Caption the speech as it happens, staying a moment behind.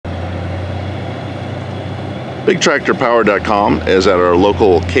Bigtractorpower.com is at our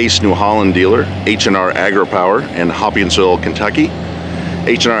local Case, New Holland dealer, H&R Agri-Power in Hopkinsville, Kentucky.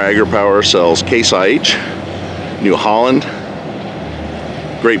 H&R Agri-Power sells Case IH, New Holland,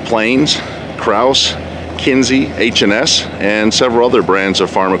 Great Plains, Kraus, Kinsey, H&S, and several other brands of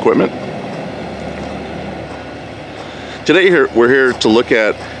farm equipment. Today we're here to look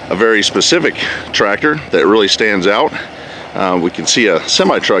at a very specific tractor that really stands out. We can see a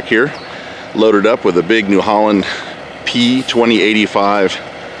semi-truck here loaded up with a big New Holland P2085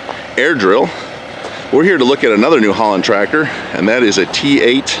 air drill. We're here to look at another New Holland tractor, and that is a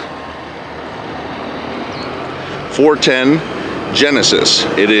T8.410 Genesis.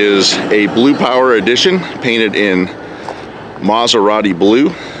 It is a Blue Power edition, painted in Maserati blue.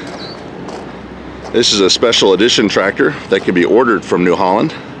 This is a special edition tractor that can be ordered from New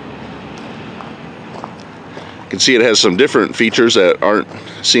Holland. You can see it has some different features that aren't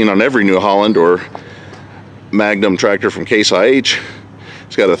seen on every New Holland or Magnum tractor from Case IH.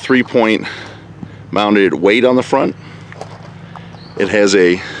 It's got a 3-point mounted weight on the front. It has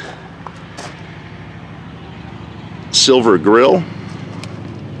a silver grille.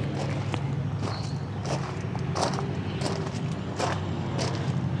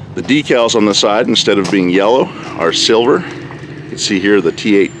 The decals on the side, instead of being yellow, are silver. You can see here the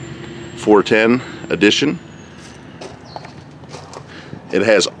T8.410 edition. It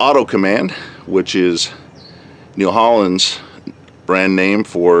has auto command, which is New Holland's brand name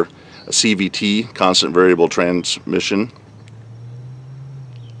for a CVT, constant variable transmission.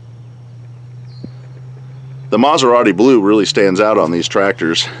 The Maserati blue really stands out on these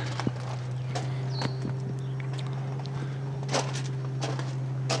tractors.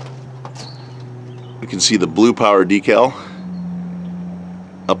 You can see the Blue Power decal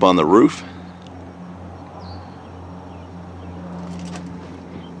up on the roof.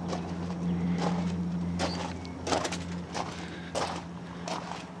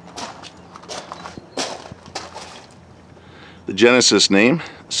 The Genesis name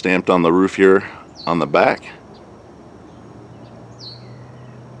stamped on the roof here on the back.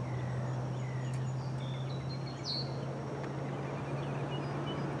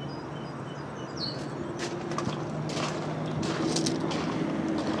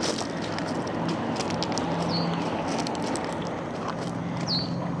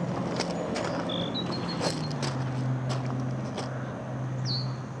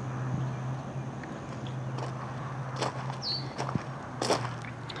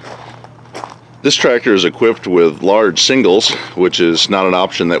 This tractor is equipped with large singles, which is not an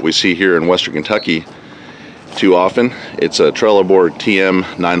option that we see here in Western Kentucky too often. It's a Trelleborg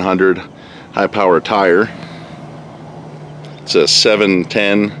TM900 high power tire. It's a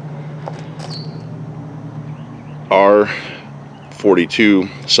 710 R42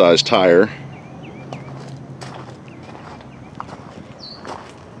 size tire.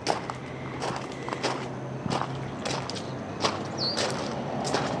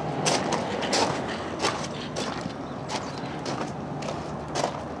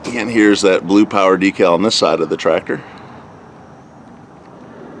 And here's that Blue Power decal on this side of the tractor.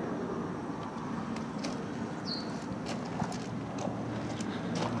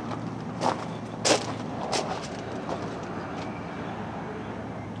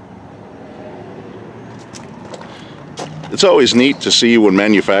 It's always neat to see when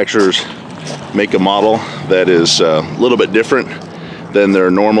manufacturers make a model that is a little bit different than their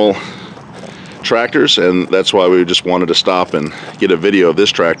normal tractors, and that's why we just wanted to stop and get a video of this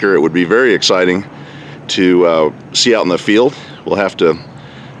tractor. It would be very exciting to see out in the field. We'll have to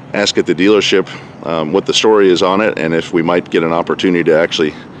ask at the dealership what the story is on it, and if we might get an opportunity to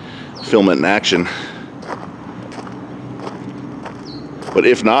actually film it in action. But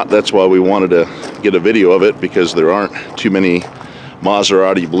if not, that's why we wanted to get a video of it, because there aren't too many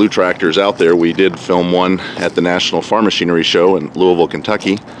Maserati blue tractors out there. We did film one at the National Farm Machinery Show in Louisville,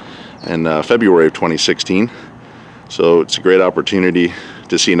 Kentucky in February of 2016. So it's a great opportunity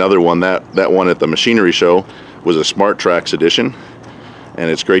to see another one. That one at the Machinery Show was a Smart Tracks edition, and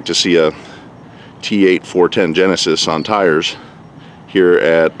it's great to see a T8.410 Genesis on tires here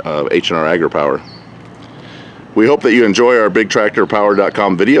at H&R Agri-Power. We hope that you enjoy our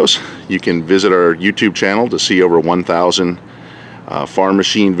bigtractorpower.com videos. You can visit our YouTube channel to see over 1,000 farm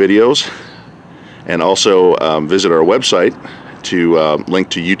machine videos, and also visit our website to link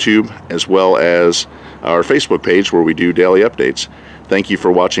to YouTube, as well as our Facebook page where we do daily updates. Thank you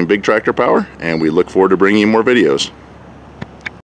for watching Big Tractor Power, and we look forward to bringing you more videos.